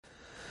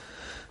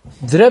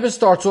The Rebbe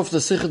starts off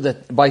the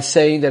Sikha by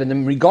saying that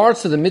in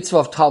regards to the mitzvah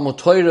of Talmud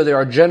Torah, there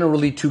are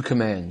generally two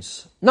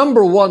commands.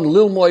 Number one,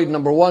 lilmoid.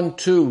 Number one,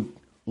 to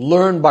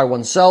learn by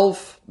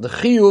oneself. The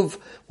chiyuv,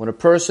 when a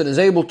person is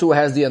able to,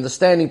 has the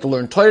understanding to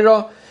learn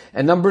Torah.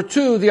 And number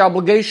two, the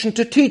obligation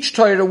to teach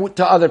Torah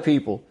to other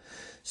people.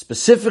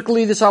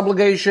 Specifically, this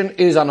obligation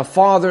is on a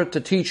father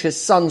to teach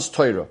his son's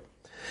Torah.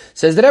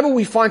 Says the Rebbe,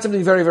 we find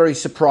something very, very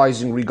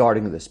surprising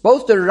regarding this.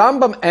 Both the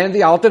Rambam and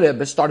the Alter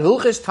Rebbe start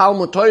Hilchos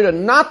Talmud Torah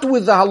not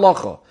with the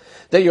halacha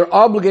that you're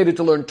obligated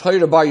to learn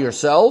Torah by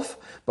yourself,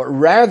 but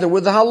rather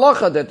with the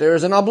halacha that there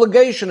is an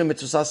obligation in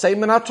mitzvah saseh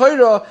min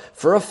Torah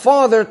for a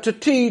father to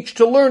teach,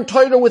 to learn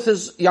Torah with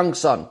his young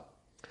son.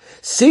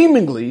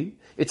 Seemingly,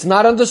 it's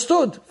not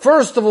understood.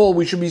 First of all,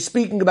 we should be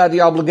speaking about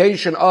the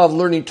obligation of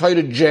learning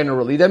Torah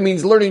generally. That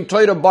means learning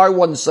Torah by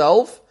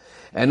oneself.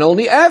 And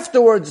only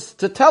afterwards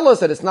to tell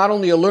us that it's not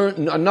only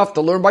enough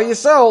to learn by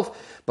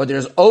yourself, but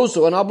there's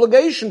also an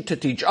obligation to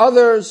teach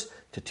others,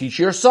 to teach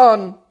your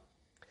son.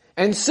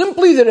 And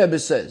simply the Rebbe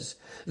says,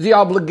 the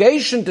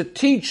obligation to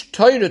teach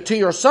Torah to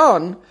your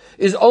son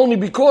is only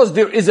because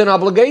there is an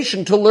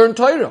obligation to learn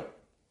Torah.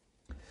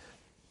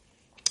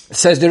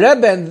 Says the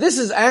Rebbe, and this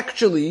is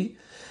actually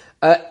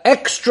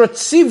extra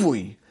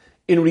tzivui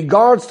in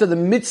regards to the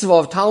mitzvah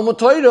of Talmud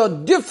Torah,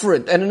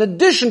 different, and in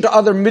addition to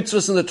other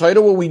mitzvahs in the Torah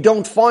where we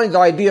don't find the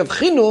idea of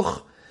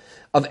chinuch,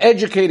 of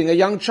educating a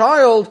young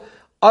child,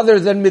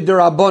 other than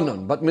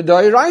midrabanan. But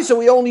midoraisa,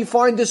 we only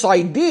find this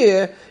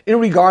idea in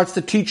regards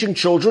to teaching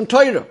children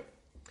Torah.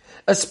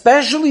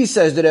 Especially,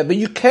 says the Rebbe,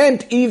 you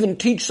can't even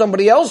teach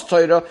somebody else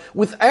Torah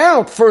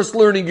without first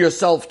learning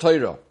yourself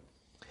Torah.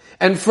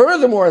 And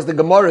furthermore, as the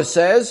Gemara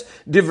says,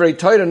 divrei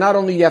Torah, not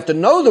only you have to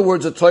know the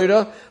words of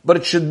Torah, but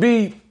it should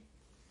be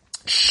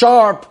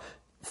sharp,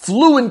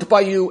 fluent by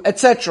you,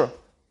 etc.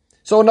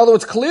 So in other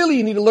words, clearly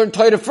you need to learn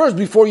Torah first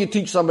before you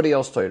teach somebody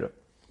else Torah.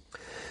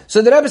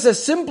 So the Rebbe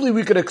says, simply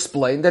we could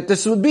explain that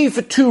this would be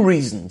for two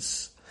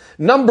reasons.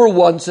 Number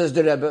one, says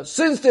the Rebbe,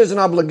 since there's an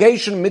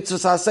obligation, mitzvah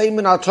saseh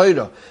min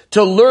Torah,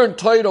 to learn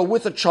Torah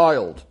with a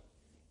child.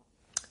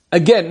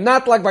 Again,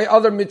 not like by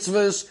other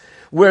mitzvahs,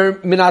 where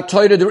min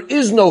Torah there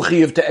is no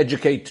chiyuv to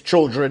educate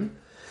children.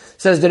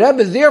 Says the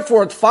Rebbe,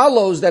 therefore it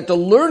follows that the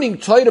learning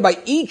Torah by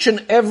each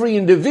and every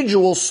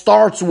individual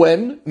starts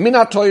when? Min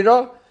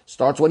Torah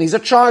starts when he's a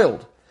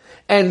child.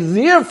 And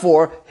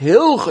therefore,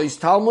 Hilchos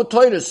Talmud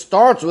Torah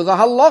starts with the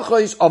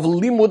halachos of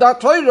Limud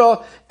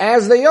Torah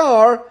as they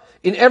are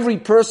in every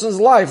person's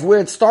life, where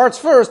it starts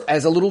first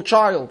as a little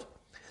child.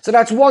 So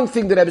that's one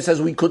thing the Rebbe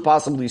says we could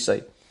possibly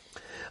say.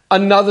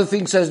 Another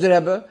thing, says the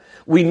Rebbe,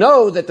 we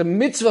know that the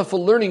mitzvah for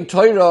learning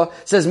Torah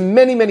says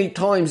many, many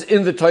times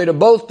in the Torah,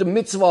 both the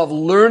mitzvah of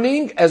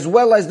learning as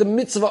well as the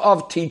mitzvah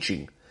of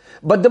teaching.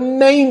 But the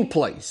main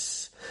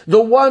place,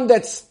 the one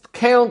that's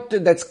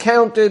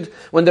counted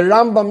when the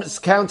Rambam is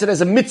counted as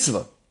a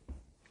mitzvah,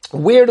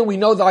 where do we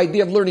know the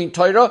idea of learning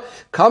Torah?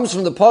 Comes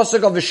from the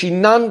pasuk of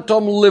V'shinantom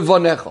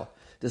Livonecha.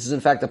 This is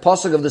in fact the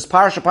pasuk of this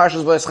parasha,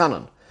 Parshas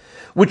Vayeschanan,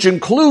 which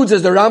includes,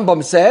 as the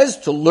Rambam says,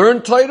 to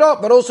learn Torah,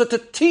 but also to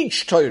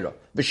teach Torah.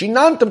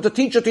 V'shinantam, to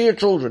teach it to your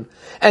children.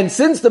 And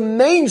since the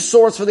main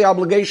source for the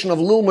obligation of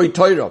Lilmei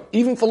Torah,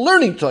 even for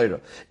learning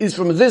Torah, is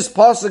from this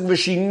pasuk,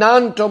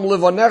 V'shinantam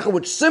Livonecha,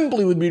 which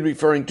simply would be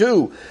referring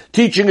to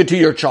teaching it to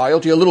your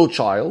child, to your little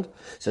child,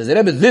 says the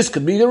Rebbe, this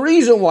could be the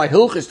reason why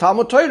Hilchos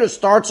Talmud Torah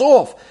starts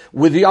off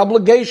with the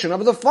obligation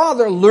of the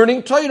father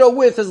learning Torah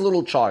with his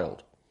little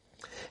child.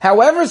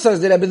 However,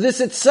 says the Rebbe, this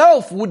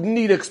itself would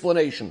need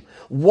explanation.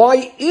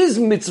 Why is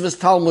mitzvahs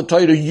Talmud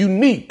Torah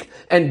unique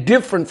and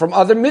different from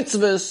other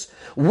mitzvahs,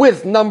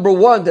 with number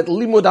one, that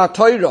Limud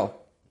Torah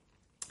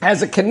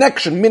has a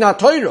connection, min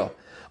Torah,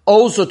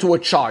 also to a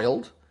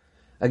child,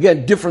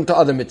 again, different to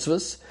other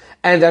mitzvahs,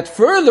 and that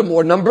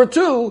furthermore, number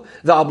two,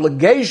 the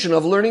obligation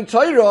of learning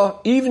Torah,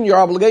 even your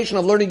obligation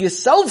of learning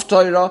yourself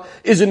Torah,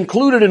 is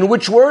included in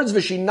which words?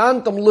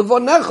 V'shinantam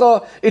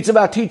Livonecha, it's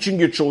about teaching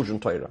your children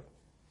Torah.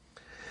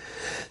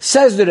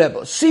 Says the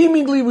Rebbe,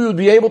 seemingly we would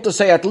be able to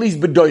say, at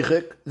least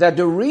bedoichik, that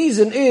the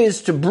reason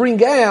is to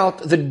bring out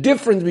the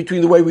difference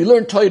between the way we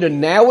learn Torah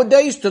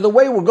nowadays to the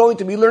way we're going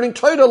to be learning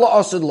Torah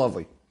la'asid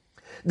lavi.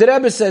 The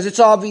Rebbe says it's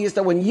obvious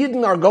that when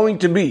Yidden are going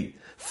to be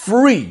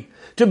free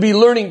to be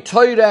learning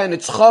Torah and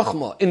its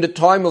chachma in the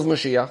time of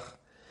Mashiach,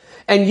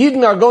 and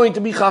Yidden are going to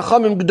be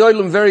chachamim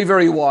gedolim, very,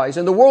 very wise,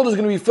 and the world is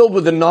going to be filled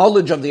with the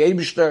knowledge of the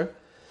Eibishter,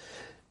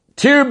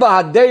 tir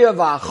ba'adeya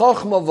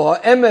va'achachma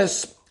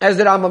va'emes, as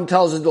the Rambam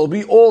tells us, there'll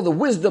be all the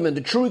wisdom and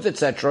the truth,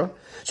 etc.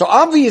 So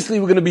obviously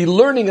we're going to be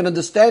learning and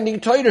understanding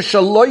Torah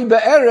shaloi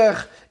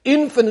be'erech,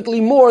 infinitely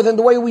more than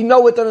the way we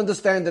know it and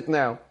understand it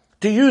now.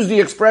 To use the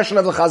expression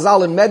of the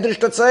Chazal in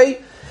Medrash that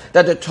say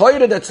that the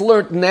Torah that's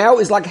learned now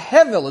is like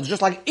hevel, it's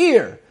just like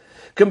ear,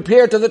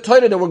 compared to the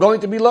Torah that we're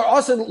going to be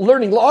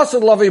learning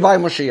la'asid lavi by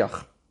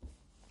Mashiach.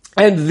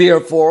 And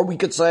therefore we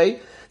could say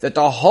that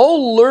the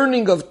whole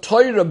learning of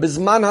Torah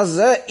bizman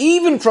hazeh,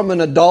 even from an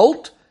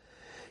adult,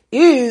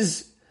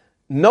 is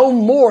no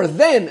more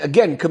than,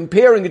 again,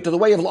 comparing it to the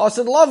way of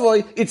L'Asad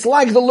Lavoi, it's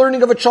like the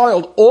learning of a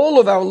child. All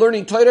of our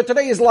learning Torah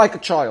today is like a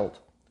child.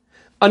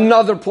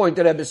 Another point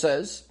that Rebbe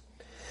says,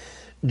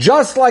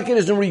 just like it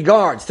is in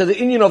regards to the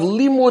inyan of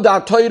limud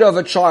ha-Torah of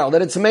a child,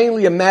 that it's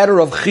mainly a matter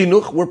of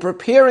chinuch, we're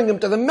preparing him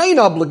to the main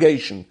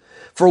obligation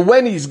for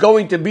when he's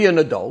going to be an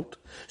adult.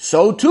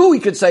 So too, we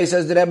could say,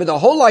 says the Rebbe, the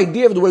whole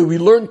idea of the way we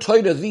learn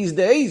Torah these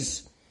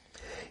days,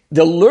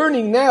 the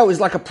learning now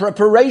is like a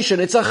preparation.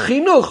 It's a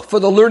chinuch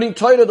for the learning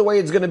Torah the way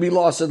it's going to be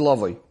L'Asad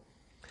Lavoi.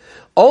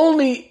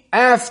 Only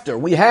after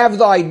we have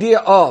the idea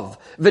of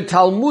the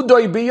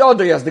Talmudoi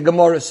biyodoi, as the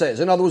Gemara says.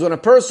 In other words, when a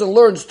person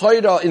learns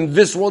Torah in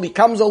this world, he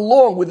comes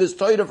along with this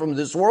Torah from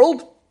this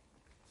world,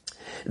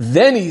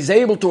 then he's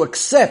able to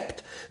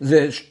accept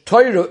the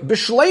Torah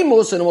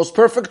b'shleimus in the most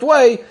perfect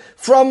way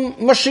from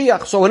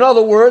Mashiach. So in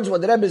other words,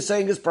 what the Rebbe is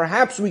saying is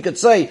perhaps we could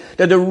say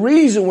that the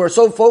reason we're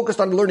so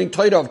focused on learning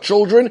Torah of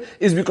children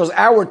is because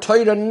our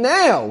Torah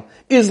now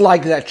is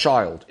like that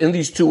child in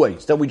these two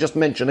ways that we just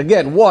mentioned.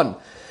 Again, one,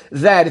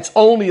 that it's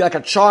only like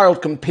a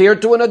child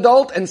compared to an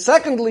adult, and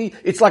secondly,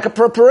 it's like a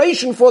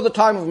preparation for the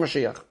time of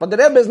Mashiach. But the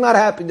Rebbe is not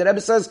happy. The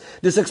Rebbe says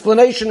this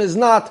explanation is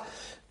not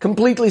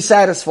completely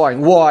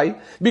satisfying. Why?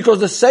 Because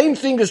the same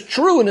thing is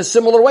true in a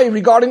similar way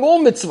regarding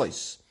all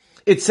mitzvahs.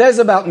 It says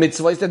about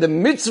mitzvahs that the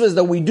mitzvahs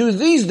that we do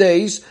these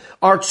days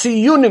are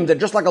tziyunim, they're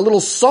just like a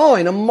little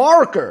sign, a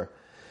marker,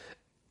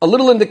 a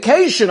little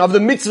indication of the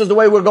mitzvahs, the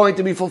way we're going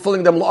to be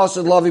fulfilling them,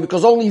 L'Asad Lavoi,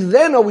 because only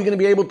then are we going to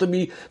be able to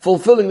be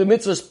fulfilling the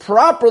mitzvahs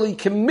properly,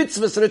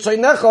 k'mitzvahs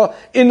ritzaynecha,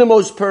 in the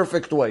most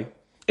perfect way.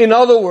 In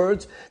other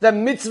words, that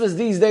mitzvahs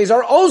these days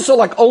are also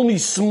like only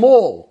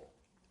small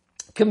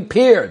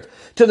compared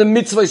to the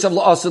mitzvahs of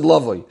L'Asad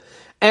Lavoi.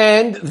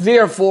 And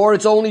therefore,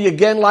 it's only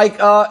again like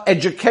a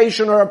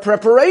education or a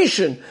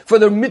preparation for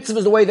the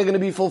mitzvahs, the way they're going to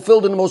be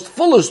fulfilled in the most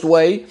fullest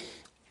way,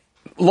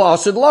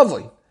 L'Asad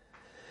Lavoi.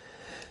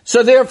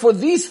 So therefore,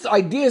 these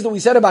ideas that we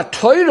said about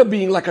Torah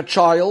being like a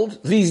child,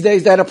 these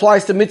days that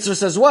applies to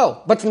mitzvahs as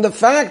well. But from the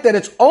fact that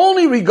it's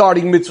only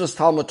regarding mitzvahs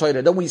Talmud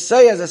Torah, that we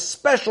say as a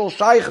special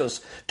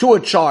shaychus to a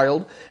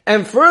child,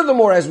 and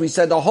furthermore, as we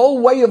said, the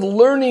whole way of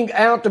learning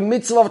out the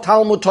mitzvah of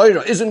Talmud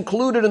Torah is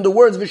included in the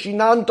words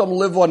V'shinantom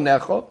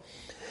Livonecha.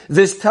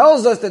 This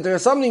tells us that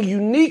there's something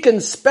unique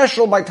and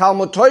special by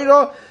Talmud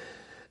Torah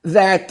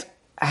that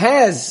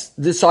has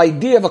this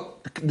idea of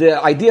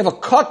the idea of a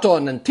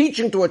katan and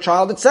teaching to a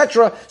child,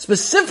 etc.,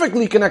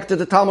 specifically connected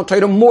to Talmud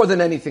Torah more than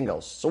anything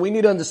else. So we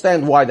need to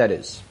understand why that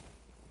is.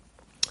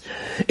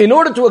 In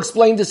order to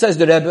explain this, says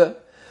the Rebbe,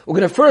 we're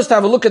going to first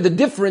have a look at the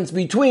difference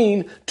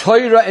between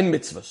Torah and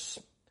mitzvahs.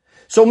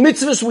 So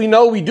mitzvahs we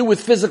know we do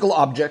with physical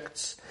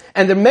objects,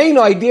 and the main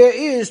idea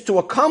is to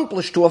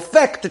accomplish, to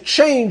effect, to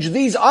change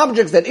these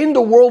objects that in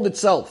the world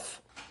itself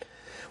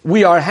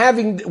we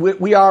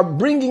are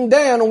bringing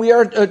down, and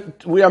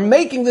we are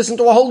making this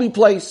into a holy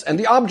place, and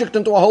the object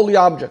into a holy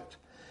object.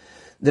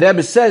 The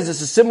Rebbe says this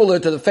is similar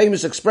to the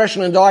famous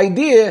expression and the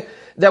idea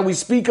that we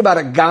speak about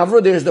a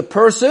gavra. There's the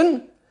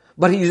person,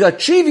 but he's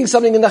achieving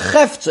something in the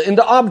chefza, in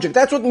the object.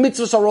 That's what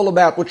mitzvahs are all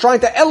about. We're trying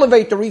to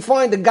elevate, to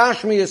refine the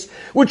gashmias.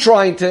 We're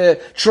trying to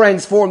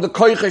transform the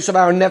koiches of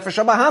our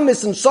nefesh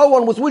habahamis and so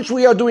on, with which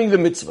we are doing the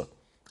mitzvah.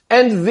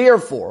 And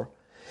therefore,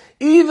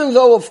 even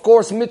though, of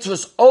course,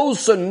 mitzvahs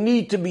also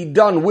need to be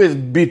done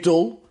with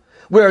bittul,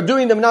 we are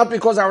doing them not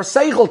because our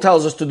seichel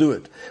tells us to do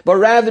it, but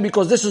rather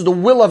because this is the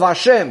will of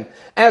Hashem.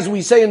 As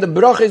we say in the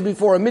brachas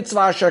before a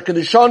mitzvah, asher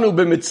kedishanu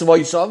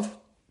b'mitzvoisav,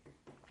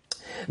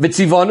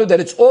 v'tzivanu,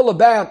 that it's all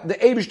about the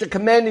Eibishter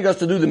commanding us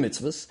to do the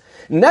mitzvahs.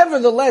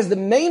 Nevertheless, the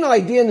main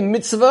idea in the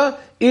mitzvah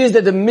is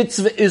that the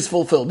mitzvah is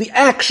fulfilled, the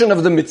action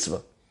of the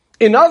mitzvah.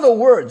 In other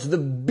words, the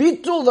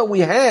bittul that we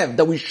have,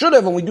 that we should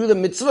have when we do the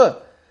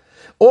mitzvah,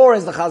 or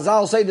as the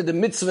Chazal say that the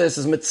mitzvah is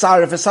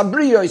mitzaref es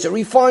habriyos, it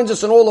refines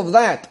us and all of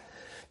that.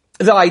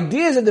 The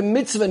idea is that the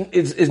mitzvah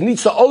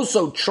needs to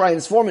also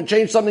transform and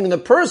change something in the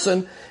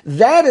person.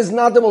 That is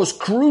not the most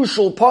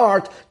crucial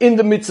part in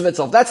the mitzvah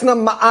itself. That's not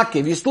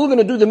ma'akev. You're still going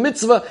to do the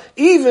mitzvah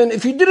even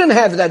if you didn't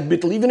have that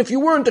bittul, even if you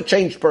weren't a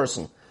changed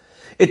person.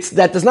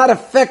 That does not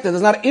affect, it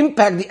does not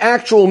impact the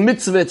actual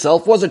mitzvah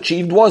itself, was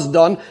achieved, was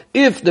done,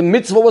 if the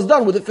mitzvah was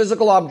done with a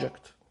physical object.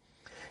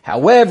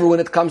 However,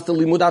 when it comes to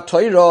limud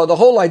ha-Torah, the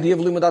whole idea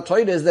of limud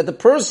ha-Torah is that the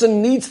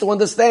person needs to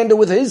understand it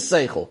with his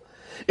seichel.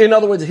 In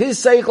other words,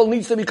 his seichel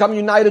needs to become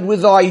united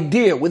with the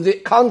idea, with the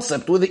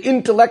concept, with the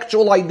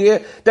intellectual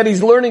idea that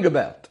he's learning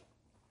about.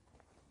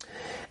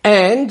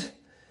 And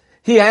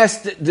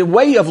the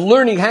way of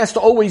learning has to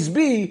always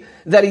be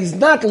that he's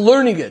not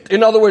learning it.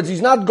 In other words,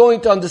 he's not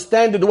going to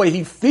understand it the way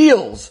he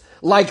feels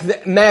like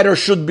the matter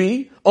should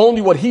be.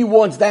 Only what he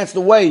wants, that's the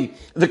way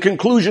the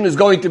conclusion is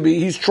going to be.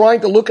 He's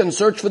trying to look and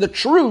search for the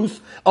truth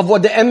of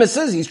what the emes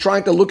is. He's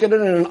trying to look at it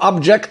in an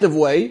objective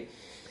way,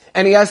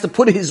 and he has to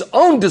put his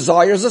own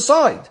desires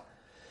aside.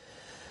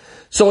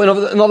 So in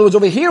other words,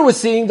 over here we're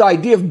seeing the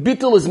idea of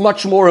bittul is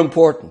much more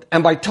important.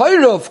 And by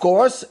Torah, of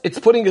course, it's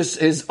putting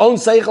his own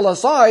seichel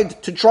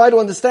aside to try to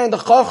understand the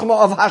chachma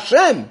of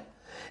Hashem.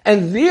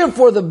 And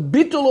therefore the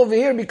bittul over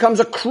here becomes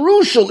a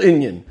crucial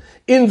inyan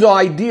in the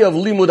idea of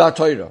limud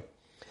HaTorah.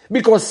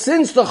 Because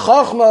since the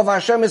Chachma of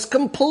Hashem is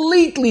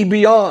completely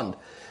beyond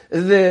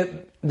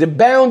the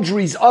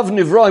boundaries of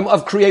Nivroim,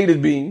 of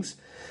created beings,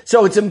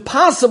 so it's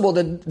impossible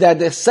that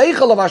the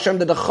Seichel of Hashem,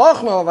 that the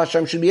Chachma of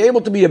Hashem should be able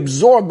to be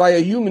absorbed by a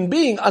human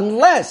being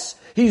unless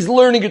he's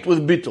learning it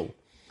with bittul.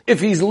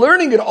 If he's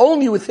learning it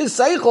only with his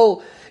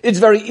Seichel, it's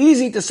very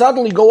easy to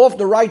suddenly go off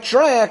the right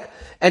track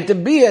and to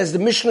be, as the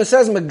Mishnah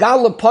says,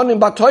 Megal Panim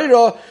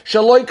B'Torah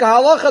Shaloi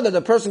Kahalacha, that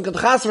the person could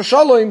chas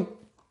v'shalom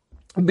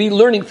be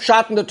learning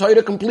Pshat in the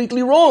Torah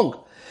completely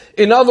wrong.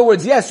 In other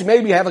words, yes, you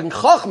may be having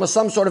Chachma,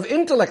 some sort of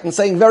intellect, and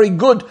saying very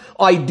good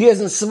ideas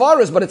and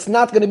svaras, but it's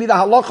not going to be the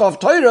halacha of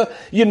Torah.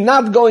 You're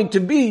not going to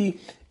be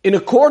in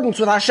accordance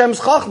with Hashem's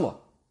Chachma.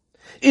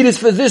 It is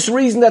for this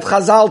reason that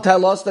Chazal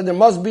tell us that there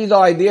must be the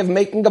idea of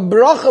making a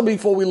bracha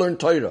before we learn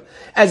Torah.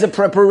 As a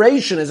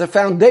preparation, as a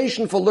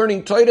foundation for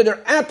learning Torah,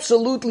 there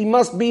absolutely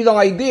must be the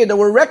idea that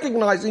we're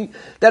recognizing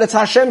that it's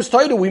Hashem's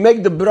Torah. We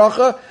make the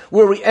bracha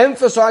where we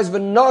emphasize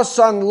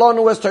v'nasan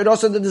lanu es Torah,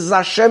 so that this is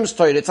Hashem's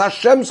Torah. It's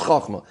Hashem's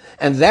Chachma.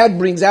 And that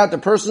brings out the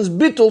person's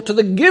bittul to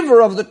the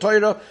giver of the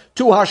Torah,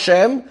 to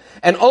Hashem.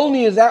 And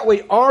only in that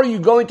way are you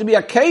going to be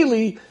a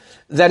keli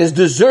that is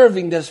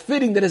deserving, that's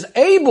fitting, that is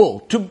able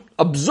to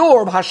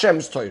absorb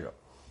Hashem's Torah.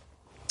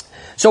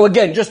 So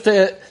again, just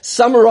to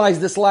summarize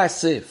this last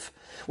sif,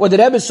 what the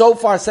Rebbe so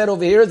far said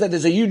over here is that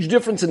there's a huge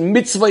difference in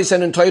mitzvahs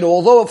and in Torah.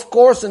 Although, of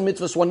course, in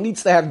mitzvahs one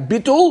needs to have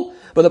bittul,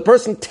 but the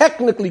person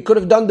technically could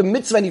have done the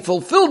mitzvah and he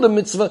fulfilled the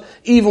mitzvah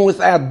even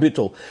without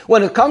bittul.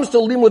 When it comes to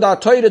limud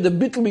HaTorah, the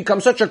bittul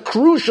becomes such a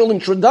crucial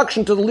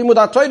introduction to the limud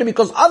HaTorah,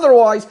 because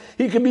otherwise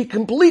he could be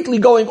completely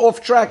going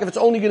off track if it's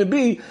only going to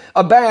be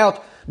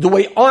about the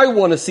way I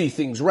want to see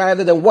things,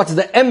 rather than what's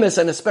the emes,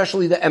 and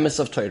especially the emes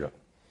of Torah.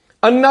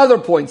 Another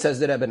point, says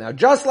the Rebbe now,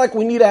 just like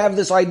we need to have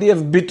this idea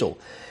of bittul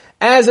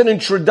as an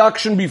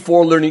introduction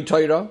before learning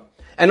Torah,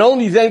 and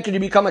only then can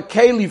you become a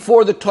keli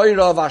for the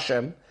Torah of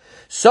Hashem,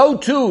 so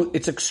too,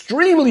 it's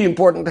extremely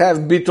important to have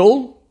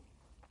bittul.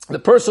 The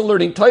person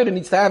learning Torah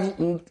needs to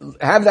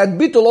have that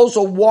bittul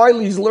also while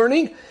he's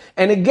learning,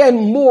 and again,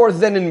 more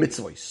than in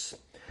mitzvahs.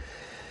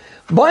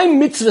 By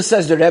mitzvah,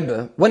 says the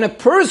Rebbe, when a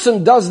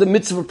person does the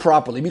mitzvah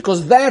properly,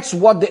 because that's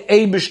what the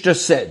Eibishter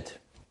said.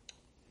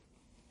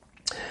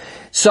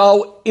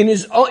 So,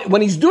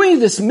 when he's doing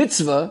this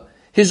mitzvah,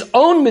 his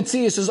own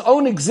mitzias, his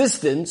own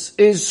existence,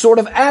 is sort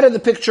of out of the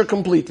picture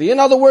completely. In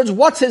other words,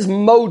 what's his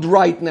mode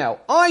right now?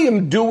 I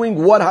am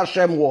doing what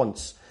Hashem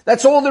wants.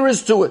 That's all there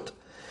is to it.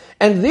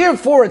 And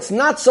therefore, it's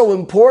not so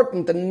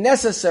important and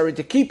necessary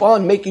to keep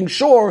on making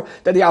sure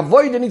that the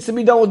avodah needs to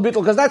be done with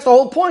bittul, because that's the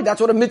whole point. That's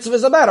what a mitzvah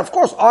is about. Of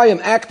course, I am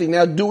acting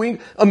now,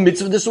 doing a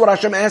mitzvah. This is what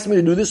Hashem asked me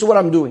to do. This is what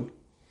I'm doing.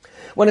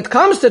 When it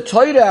comes to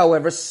Torah,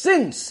 however,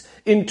 since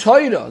in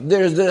Torah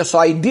there's this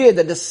idea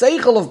that the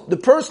seichel of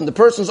the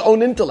person's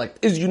own intellect,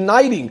 is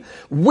uniting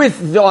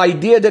with the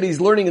idea that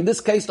he's learning, in this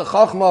case, the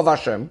Chachma of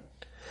Hashem,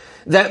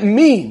 that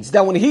means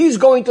that when he's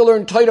going to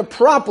learn Torah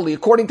properly,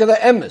 according to the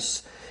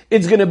emes,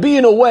 it's going to be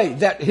in a way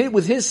that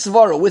with his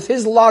svara, with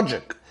his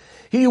logic,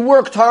 he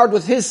worked hard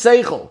with his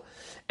seichel,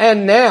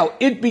 and now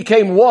it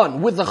became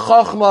one with the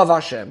Chachma of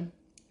Hashem.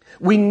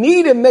 We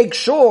need to make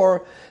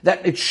sure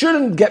that it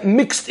shouldn't get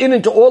mixed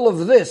into all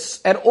of this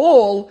at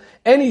all,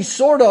 any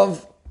sort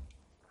of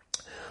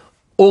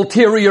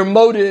ulterior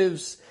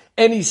motives,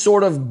 any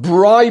sort of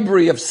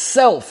bribery of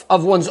self,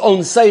 of one's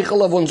own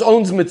seichel, of one's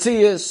own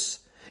mitzias.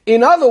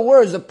 In other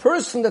words, a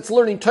person that's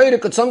learning Torah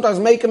could sometimes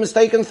make a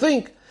mistake and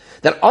think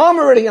that I'm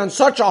already on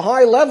such a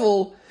high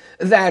level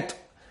that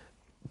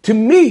to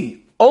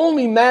me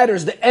only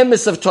matters the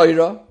emes of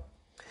Torah,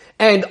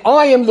 and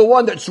I am the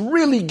one that's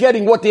really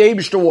getting what the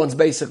Eibishter wants,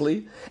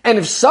 basically. And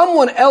if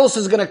someone else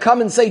is going to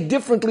come and say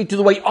differently to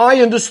the way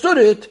I understood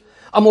it,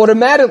 I'm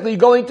automatically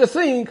going to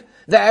think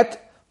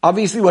that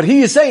obviously what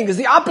he is saying is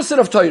the opposite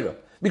of Torah,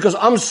 because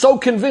I'm so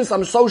convinced,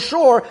 I'm so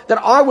sure that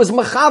I was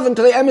mechaven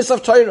to the emes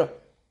of Torah.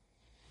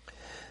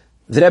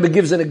 The Rebbe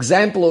gives an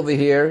example over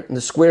here, in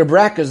the square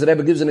brackets, the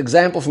Rebbe gives an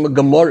example from a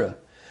Gemara,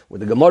 where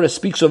the Gemara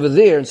speaks over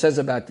there and says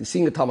about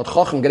seeing a Talmud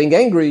Chacham getting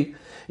angry.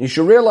 You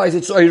should realize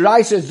it's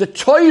the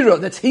Torah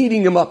that's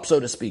heating him up,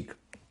 so to speak.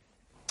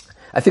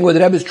 I think what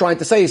the Rebbe is trying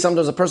to say is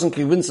sometimes a person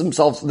convinces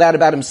himself that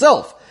about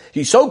himself.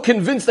 He's so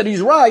convinced that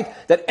he's right,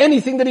 that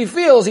anything that he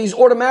feels, he's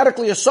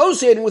automatically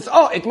associating with,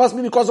 it must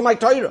be because of my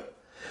Torah.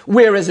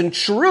 Whereas in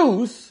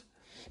truth,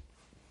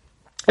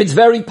 it's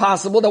very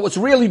possible that what's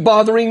really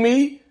bothering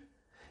me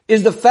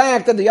is the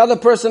fact that the other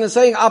person is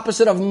saying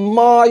opposite of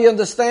my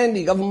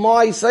understanding, of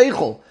my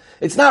seichel.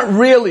 It's not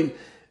really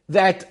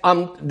that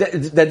that's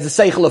the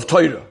seichel of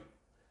Torah.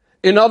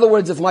 In other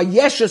words, if my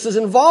yeshus is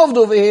involved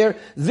over here,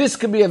 this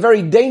could be a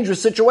very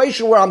dangerous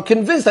situation where I'm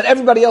convinced that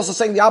everybody else is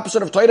saying the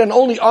opposite of Torah and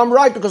only I'm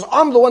right because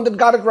I'm the one that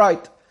got it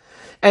right.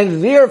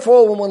 And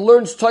therefore, when one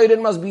learns Torah,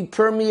 it must be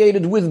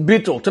permeated with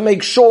bittul, to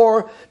make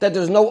sure that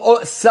there's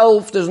no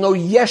self, there's no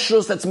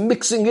yeshus that's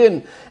mixing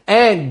in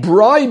and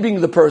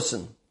bribing the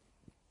person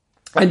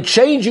and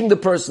changing the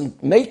person,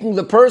 making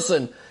the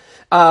person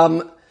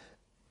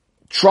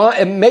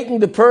making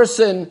the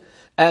person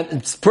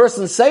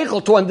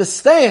seichel to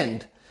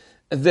understand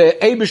the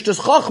Eibishter's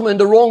Chochmah in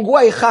the wrong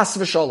way, chas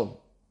v'shalom.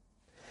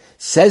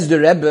 Says the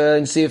Rebbe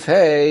in Sif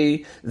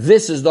Hey,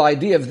 this is the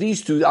idea of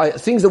these two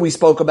things that we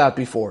spoke about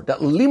before. That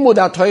Limud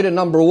HaTorah,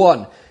 number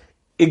one,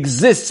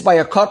 exists by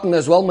a cotton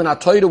as well. Min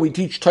HaTorah, we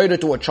teach Torah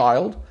to a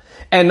child.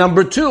 And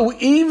number two,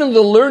 even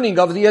the learning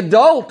of the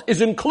adult is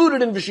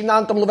included in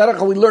Vishinantam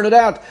Leverecha. We learn it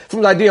out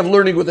from the idea of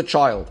learning with a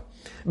child.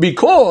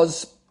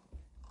 Because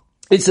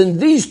it's in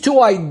these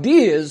two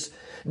ideas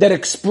that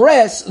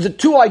express the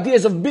two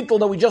ideas of bittul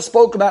that we just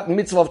spoke about in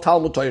mitzvah of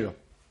Talmud Torah.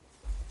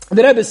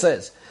 The Rebbe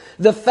says,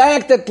 the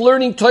fact that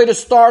learning Torah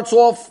starts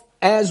off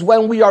as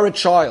when we are a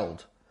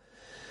child.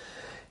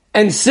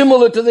 And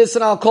similar to this,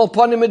 and I'll call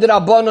Panim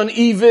Rabbanon,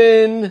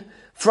 even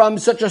from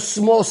such a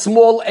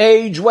small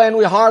age when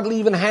we hardly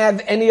even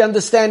have any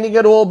understanding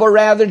at all, but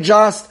rather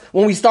just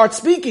when we start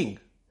speaking.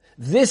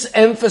 This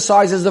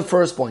emphasizes the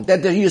first point,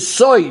 that the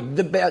yisoid,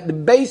 the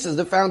basis,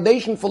 the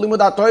foundation for Limud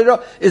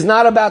HaTorah is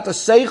not about the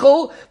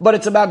seichel, but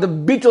it's about the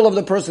bittul of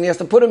the person. He has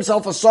to put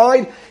himself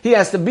aside, he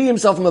has to be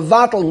himself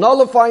mevatel,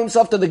 nullify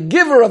himself to the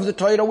giver of the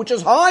Torah, which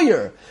is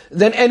higher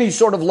than any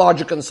sort of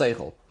logic and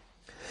seichel.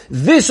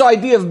 This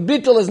idea of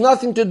bittul has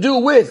nothing to do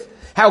with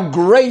how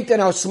great and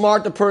how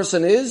smart the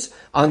person is.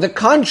 On the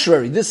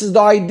contrary, this is the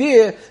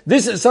idea,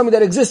 this is something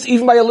that exists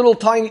even by a little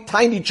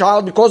tiny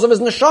child because of his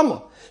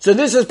neshama. So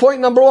this is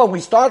point number one. We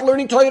start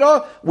learning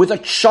Torah with a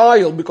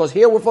child, because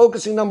here we're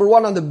focusing, number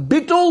one, on the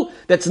bittul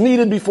that's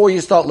needed before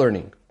you start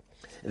learning.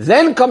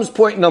 Then comes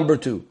point number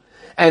two,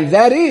 and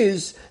that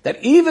is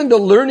that even the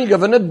learning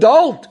of an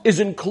adult is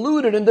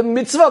included in the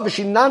mitzvah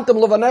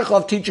v'shinantam levanecha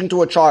of teaching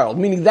to a child,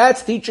 meaning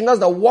that's teaching us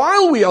that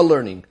while we are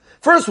learning,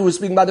 first we were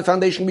speaking about the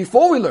foundation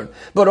before we learn,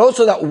 but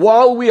also that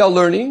while we are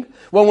learning,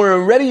 when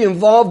we're already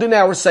involved in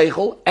our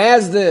seichel,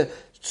 as the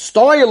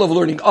style of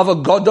learning of a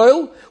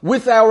gadol,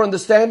 with our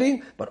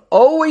understanding, but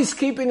always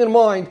keeping in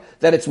mind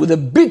that it's with a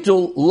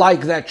bittul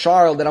like that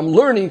child that I'm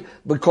learning,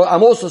 because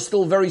I'm also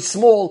still very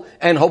small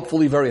and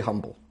hopefully very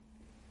humble.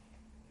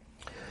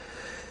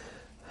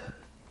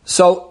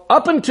 So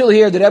up until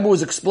here, the Rebbe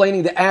was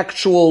explaining the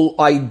actual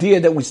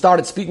idea that we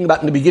started speaking about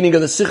in the beginning of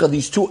the Sikha,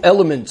 these two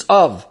elements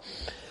of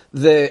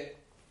the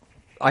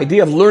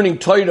idea of learning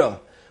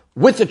Torah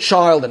with a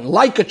child and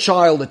like a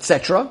child,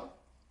 etc.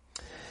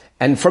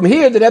 And from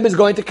here, the Rebbe is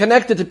going to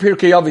connect it to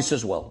Pirkei Avos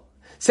as well.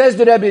 Says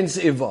the Rebbe in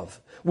Se'ivav,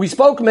 we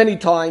spoke many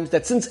times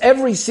that since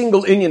every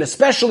single inyan,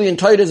 especially in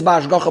Torah's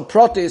ba'ashgacha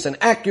protis and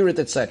accurate,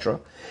 etc.,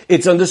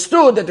 it's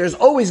understood that there's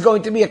always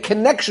going to be a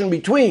connection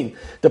between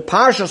the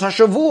Parshas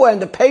HaShavua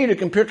and the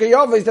Perek and Pirkei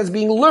Avos that's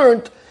being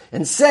learned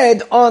and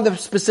said on the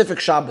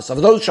specific Shabbos,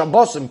 of those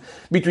Shabbosim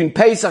between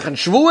Pesach and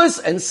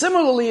Shavuos, and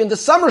similarly in the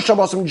summer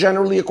Shabbosim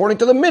generally, according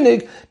to the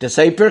minig, to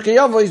say Pirkei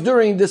Avos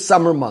during the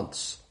summer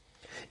months.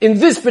 In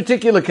this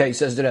particular case,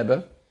 says the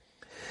Rebbe,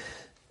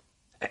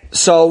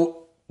 so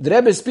the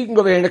Rebbe is speaking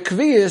over here in a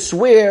Kviyas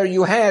where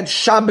you had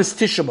Shabbos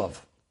Tisha B'Av.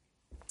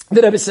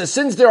 The Rebbe says,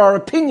 since there are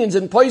opinions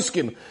in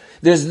Poskim,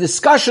 there's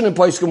discussion in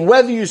Poskim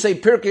whether you say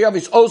Pirkei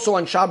Avos also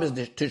on Shabbos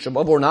Tisha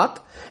B'Av or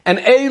not, and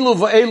Eilu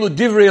v'Eilu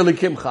Divrei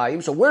Elikim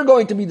Chaim. So we're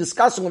going to be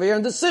discussing over here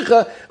in the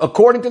Sikha,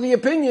 according to the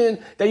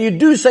opinion, that you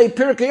do say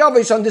Pirkei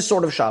Avos on this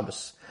sort of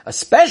Shabbos.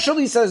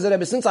 Especially, says the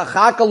Rebbe, since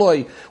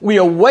Achakaloi, we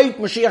await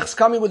Mashiach's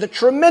coming with a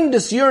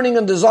tremendous yearning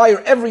and desire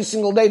every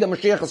single day that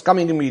Mashiach is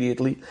coming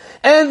immediately.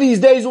 And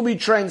these days will be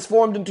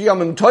transformed into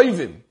Yomim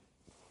Tovim.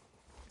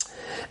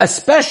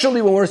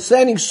 Especially when we're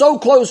standing so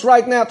close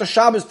right now to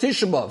Shabbos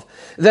Tisha B'Av,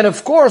 then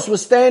of course we're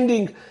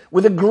standing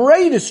with the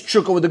greatest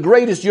chukah, with the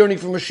greatest yearning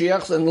for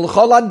Mashiach, and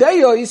L'chol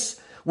HaDeyos,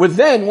 with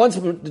then,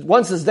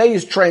 once this day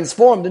is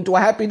transformed into a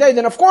happy day,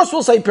 then of course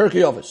we'll say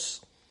Pirkei Avos.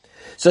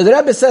 So the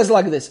Rebbe says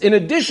like this, in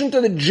addition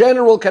to the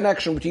general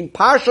connection between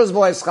Parshas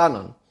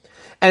V'eschanan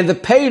and the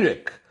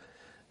Perek,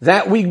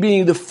 that week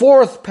being the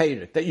fourth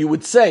Perek that you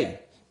would say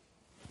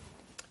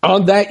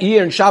on that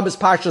year in Shabbos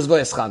Parshas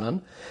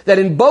V'eschanan, that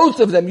in both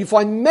of them you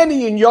find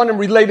many inyanim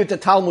related to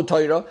Talmud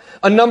Torah.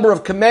 A number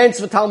of commands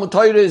for Talmud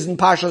Torah is in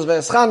Parshas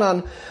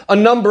V'eschanan. A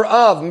number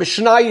of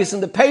Mishnayos in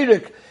the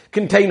Perek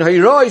contain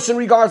Hirois in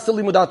regards to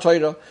Limud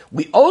HaTorah.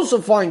 We also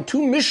find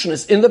two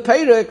Mishnahs in the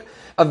Perek,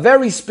 a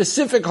very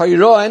specific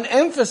Hayrah and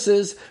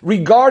emphasis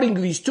regarding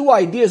these two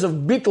ideas of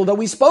bittul that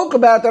we spoke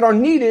about that are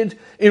needed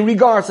in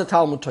regards to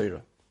Talmud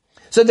Torah.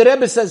 So the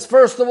Rebbe says,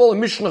 first of all, a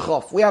Mishnah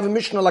Chof. We have a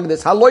Mishnah like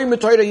this. Haloi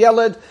Torah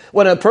Yeled,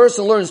 when a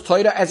person learns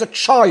Torah as a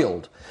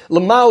child.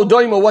 L'mao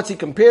doima, what's he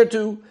compared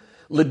to?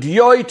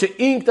 L'dioi,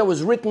 to ink that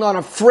was written on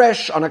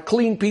a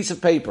clean piece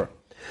of paper.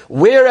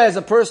 Whereas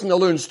a person that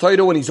learns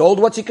Torah when he's old,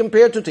 what's he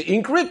compared to? To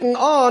ink written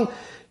on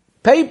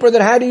paper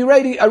that had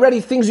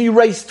already things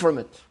erased from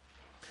it.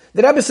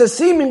 The Rebbe says,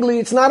 seemingly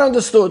it's not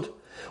understood.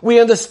 We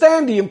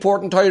understand the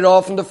important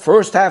Torah from the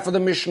first half of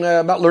the Mishnah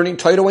about learning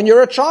Torah when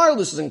you're a child.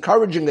 This is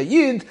encouraging the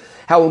Yid,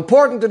 how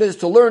important it is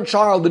to learn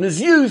child in his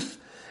youth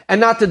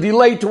and not to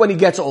delay to when he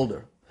gets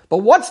older. But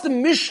what's the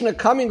Mishnah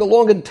coming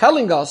along and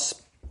telling us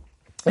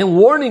and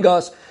warning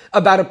us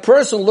about a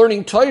person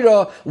learning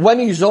Torah when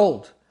he's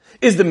old?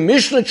 Is the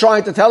Mishnah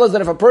trying to tell us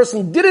that if a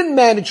person didn't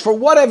manage, for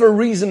whatever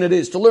reason it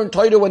is, to learn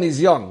Torah when he's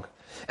young,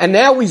 and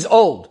now he's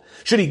old,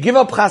 should he give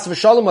up chas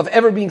v'shalom of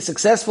ever being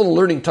successful in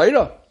learning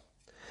Torah?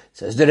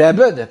 Says the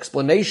Rebbe, the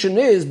explanation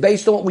is,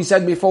 based on what we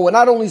said before, we're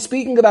not only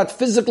speaking about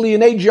physically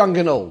in age, young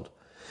and old.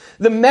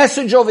 The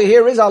message over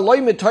here is,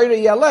 Aloy mit Torah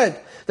yaled,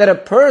 that a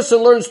person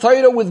learns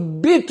Torah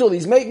with bittul,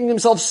 he's making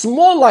himself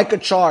small like a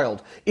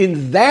child.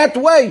 In that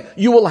way,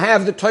 you will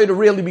have the Torah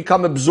really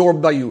become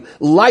absorbed by you,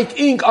 like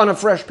ink on a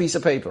fresh piece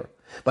of paper.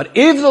 But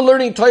if the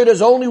learning Torah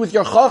is only with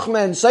your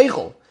chachma and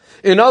seichel,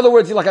 in other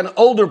words, you're like an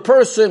older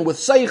person with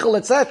seichel,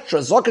 etc.,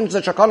 zokin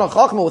shakana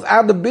chachma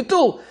without the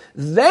bittul,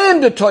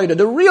 then the Torah,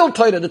 the real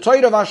Torah, the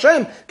Torah of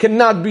Hashem,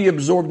 cannot be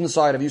absorbed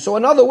inside of you. So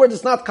in other words,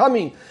 it's not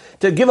coming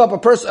to give up a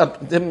person,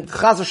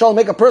 chas v'shalom,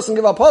 make a person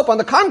give up hope. On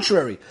the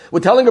contrary, we're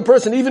telling a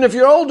person, even if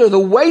you're older, the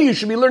way you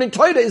should be learning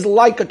Torah is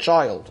like a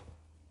child.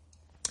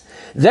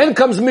 Then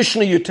comes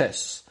Mishnah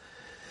Yutes.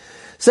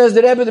 Says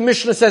the Rebbe, the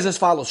Mishnah says as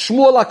follows.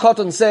 Shmuel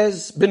HaKatan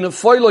says,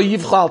 B'nefoilo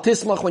yivcha al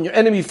tismach, when your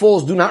enemy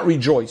falls, do not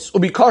rejoice.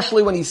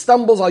 Ubikoshli, when he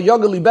stumbles, al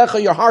yaga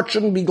libecha, your heart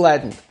shouldn't be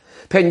gladdened.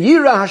 Pen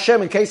yira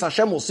Hashem, in case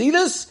Hashem will see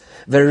this,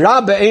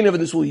 v'ra be'enav,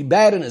 this will be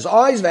bad in his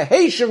eyes,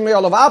 v'heishiv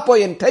me'olav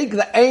apoy, and take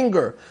the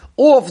anger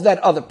off that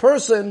other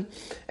person.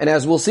 And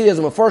as we'll see, as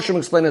the Mefarshim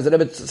explain, as the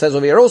Rebbe says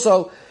over here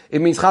also,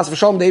 it means chas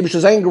v'shalom, the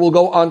Eibish's anger will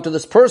go on to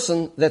this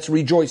person that's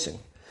rejoicing.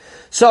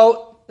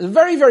 So, a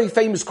very, very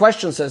famous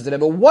question, says the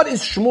Rebbe. What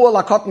is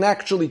Shmuel HaKatan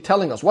actually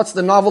telling us? What's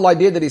the novel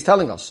idea that he's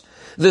telling us?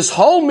 This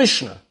whole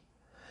Mishnah,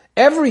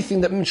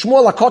 everything that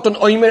Shmuel HaKatan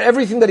Oimer,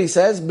 everything that he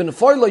says,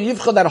 B'nefoy lo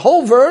yivcha, that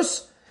whole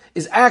verse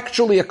is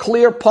actually a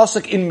clear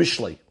pasuk in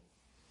Mishlei.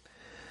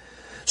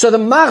 So the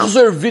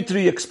Machzer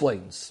Vitri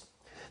explains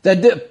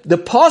that the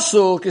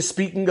pasuk is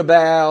speaking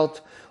about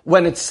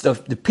when it's the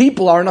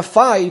people are in a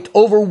fight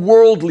over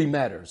worldly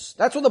matters.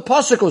 That's what the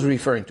pasuk was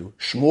referring to.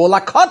 Shmuel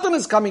HaKatan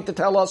is coming to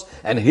tell us,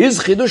 and his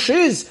chidush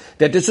is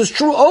that this is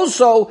true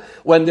also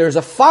when there's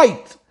a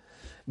fight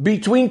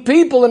between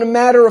people in a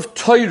matter of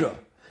Torah.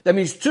 That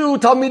means two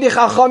Talmidei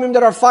Chachamim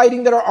that are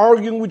fighting, that are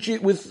arguing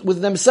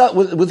with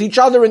themselves, with each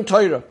other in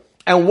Torah.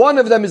 And one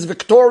of them is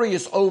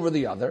victorious over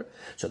the other.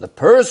 So the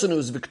person who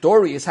is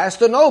victorious has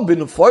to know,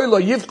 B'nefoy lo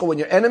yivcha, when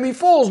your enemy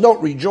falls,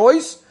 don't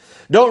rejoice.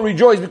 Don't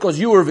rejoice because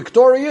you were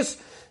victorious.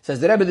 Says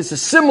the Rebbe, this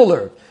is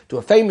similar to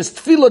a famous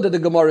tefillah that the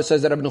Gemara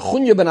says that Rabbi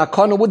Nechunya ben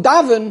Akana would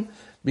daven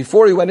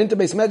before he went into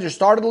Beis Medrash,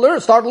 started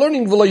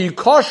learning,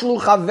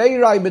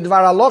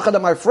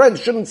 that my friends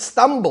shouldn't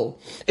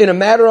stumble in a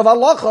matter of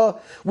halacha,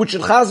 which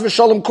should chas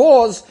v'shalom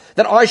cause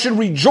that I should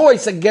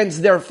rejoice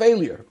against their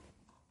failure.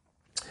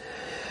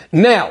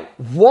 Now,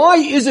 why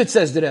is it,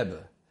 says the Rebbe,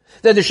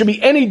 that there should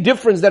be any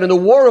difference that in the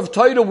war of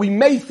Torah we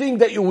may think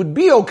that it would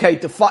be okay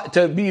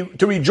to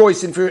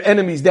rejoice in for your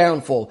enemy's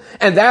downfall,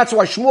 and that's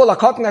why Shmuel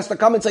HaKatan has to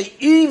come and say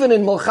even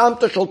in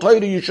Milchamta Shel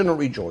Torah you shouldn't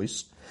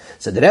rejoice.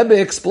 So the Rebbe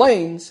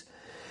explains,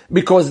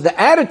 because the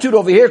attitude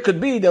over here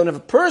could be that if a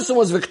person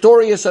was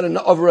victorious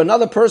over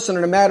another person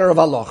in a matter of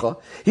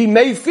halacha, he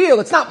may feel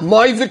it's not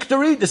my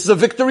victory, this is a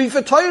victory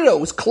for Torah. It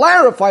was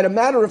clarified, a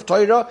matter of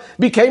Torah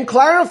became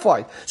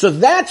clarified. So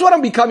that's what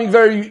I'm becoming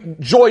very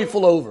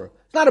joyful over.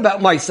 It's not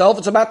about myself,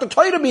 it's about the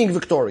Torah being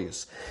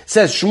victorious. It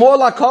says,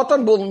 Shmuel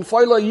HaKatan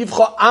b'nfoilo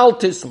yivcha al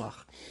tismach.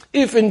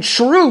 If in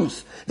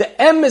truth the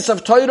emes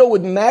of Torah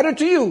would matter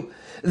to you,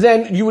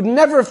 then you would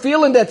never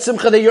feel in that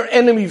simcha that your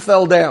enemy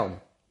fell down,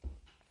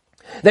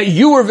 that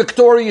you were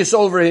victorious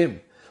over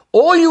him.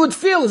 All you would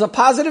feel is a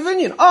positive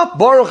opinion.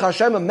 Baruch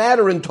Hashem, a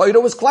matter in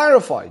Torah was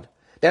clarified.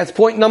 That's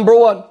point number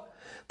one.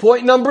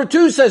 Point number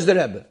two, says the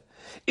Rebbe,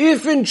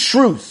 if in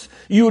truth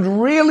you would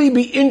really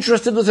be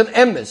interested with an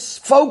emes,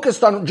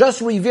 focused on just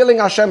revealing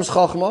Hashem's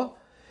chachma,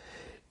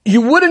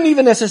 you wouldn't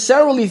even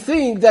necessarily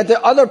think that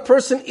the other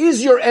person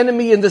is your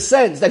enemy in the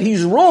sense that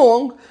he's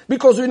wrong,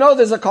 because we know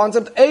there's a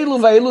concept, Eilu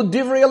ve'elu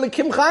divrei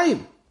elikim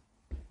chaim.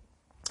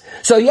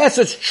 So yes,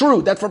 it's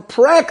true that for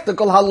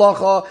practical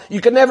halacha,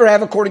 you can never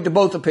have according to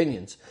both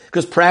opinions.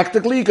 Because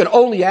practically, you can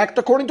only act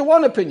according to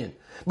one opinion.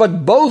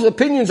 But both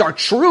opinions are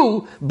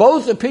true.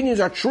 Both opinions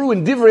are true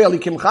in divrei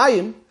elikim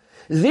chaim.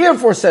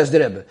 Therefore, says the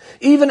Rebbe,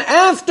 even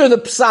after the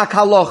psak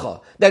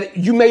halacha, that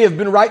you may have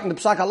been right in the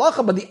psak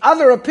halacha, but the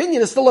other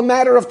opinion is still a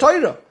matter of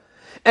Torah.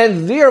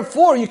 And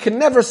therefore, you can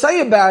never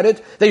say about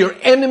it that your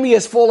enemy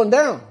has fallen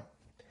down.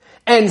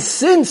 And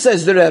since,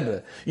 says the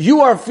Rebbe, you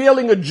are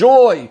feeling a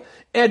joy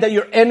and that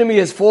your enemy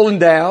has fallen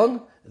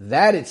down,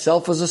 that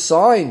itself is a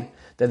sign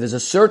that there's a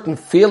certain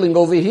feeling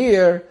over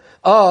here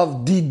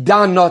of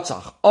didan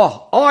notzach.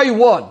 Oh, I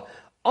won.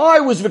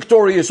 I was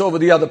victorious over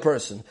the other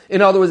person.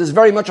 In other words, there's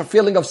very much a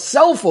feeling of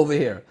self over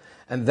here.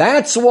 And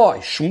that's why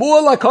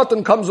Shmuel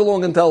HaKatan comes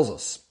along and tells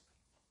us.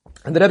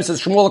 And the Rebbe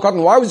says, Shmuel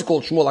HaKatan, why was he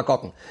called Shmuel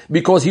HaKatan?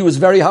 Because he was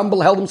very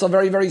humble, held himself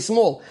very, very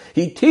small.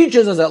 He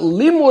teaches us that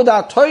limud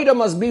HaTorah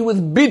must be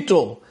with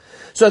bitul.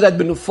 So that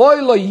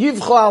b'nefoy lo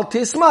yivcha al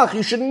tismach,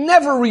 you should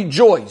never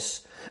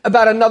rejoice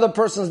about another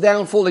person's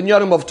downfall in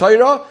Yom of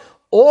Torah.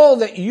 All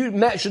that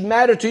should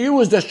matter to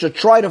you is just to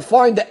try to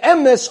find the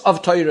emes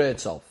of Torah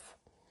itself.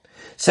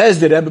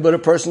 Says the Rebbe, but a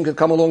person could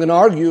come along and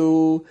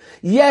argue,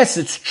 yes,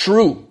 it's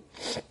true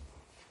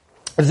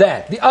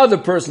that the other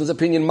person's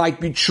opinion might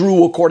be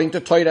true according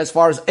to Torah as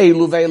far as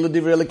Eilu ve'elu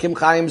divrei Elokim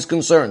Chaim is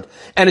concerned.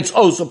 And it's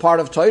also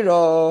part of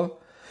Torah.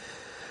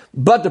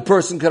 But the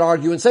person could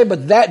argue and say,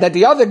 but that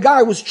the other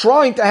guy was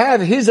trying to have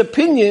his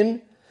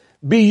opinion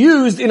be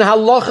used in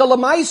halacha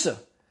lemaisa,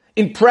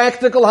 in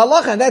practical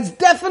halacha. And that's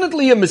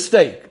definitely a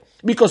mistake.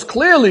 Because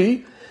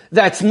clearly,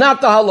 that's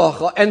not the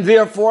halacha, and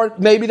therefore,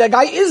 maybe that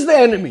guy is the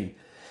enemy.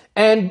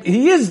 And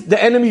the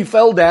enemy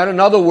fell down. In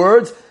other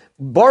words,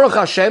 Baruch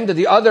Hashem, that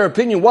the other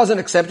opinion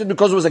wasn't accepted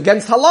because it was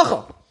against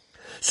halacha.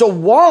 So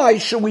why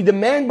should we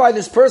demand by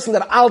this person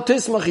that al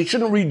tismach, he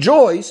shouldn't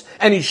rejoice,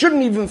 and he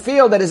shouldn't even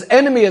feel that his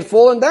enemy had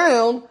fallen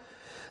down?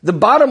 The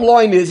bottom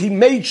line is, he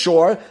made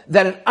sure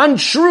that an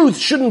untruth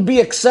shouldn't be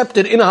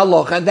accepted in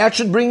halacha, and that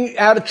should bring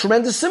out a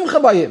tremendous simcha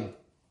by him.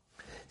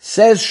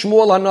 Says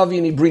Shmuel HaNavi,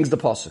 and he brings the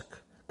pasuk.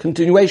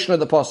 Continuation of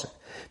the pasuk.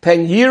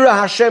 Pen yira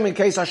Hashem, in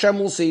case Hashem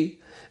will see,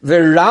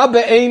 v'ra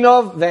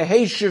be'enov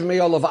v'heishiv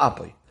me'olav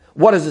apoi.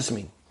 What does this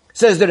mean?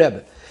 Says the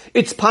Rebbe.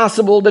 It's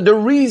possible that the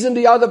reason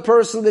the other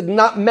person did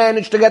not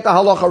manage to get the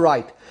halacha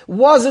right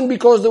wasn't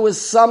because there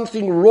was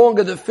something wrong,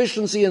 a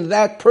deficiency in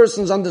that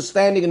person's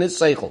understanding and his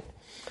seichel.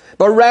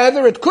 But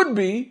rather it could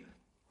be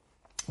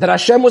that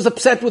Hashem was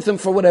upset with him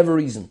for whatever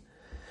reason.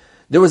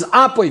 There was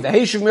apoi,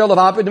 v'heishiv me'olav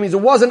apoi. That means there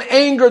was an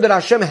anger that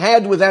Hashem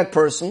had with that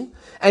person,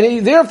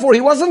 and therefore he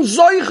wasn't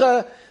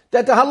zoicha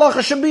that the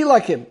halacha should be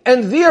like him.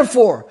 And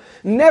therefore,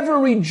 never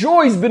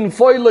rejoice bin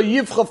foila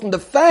yivcha from the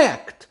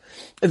fact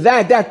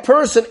that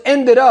person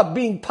ended up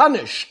being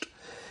punished,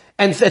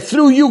 and that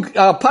through you,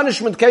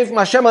 punishment came from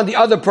Hashem on the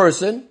other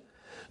person.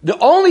 The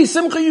only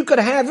simcha you could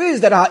have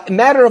is that a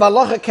matter of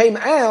halacha came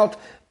out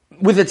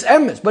with its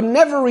emes, but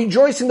never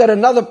rejoicing that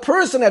another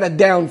person had a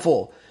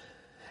downfall.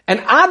 And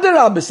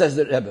Adarabah, says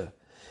the Rebbe,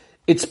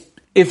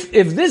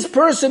 if this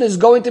person is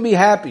going to be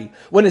happy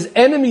when his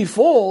enemy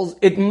falls,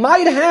 it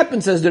might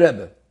happen, says the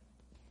Rebbe.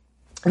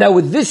 Now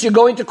with this you're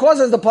going to cause,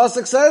 as the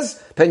pasuk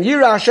says, Pen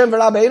yira Hashem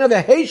v'rabeina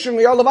v'heishem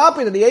v'yolav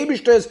api, that the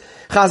Eibushter is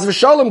chaz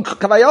v'sholem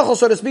kavayachol,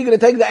 so to speak, going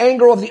to take the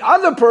anger of the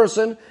other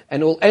person,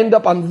 and it will end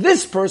up on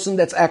this person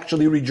that's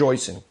actually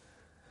rejoicing.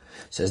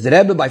 Says the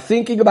Rebbe, by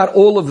thinking about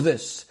all of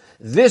this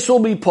will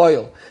be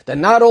poil, that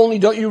not only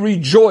don't you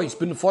rejoice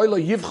bin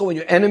foilo yivcha when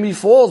your enemy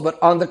falls,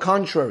 but on the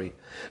contrary,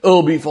 it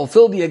will be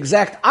fulfilled the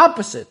exact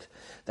opposite.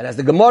 That as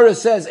the Gemara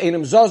says,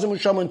 Einem Zazim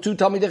Usham, and two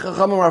Talmidei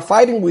Chachamim are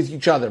fighting with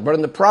each other, but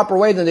in the proper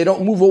way, then they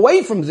don't move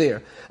away from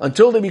there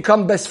until they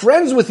become best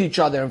friends with each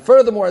other. And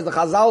furthermore, as the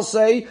Chazal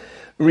say,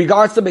 in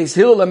regards to Beis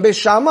Hillel and Beis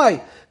Shammai,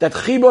 that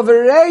Chiba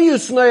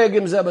v'reyus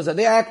noyagim zebaz, that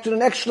they act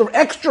in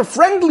extra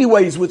friendly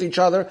ways with each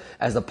other,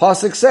 as the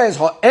pasuk says,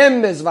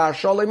 ha'emes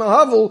v'asholem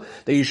ahavu,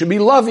 that you should be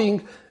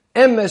loving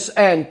emes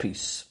and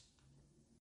peace.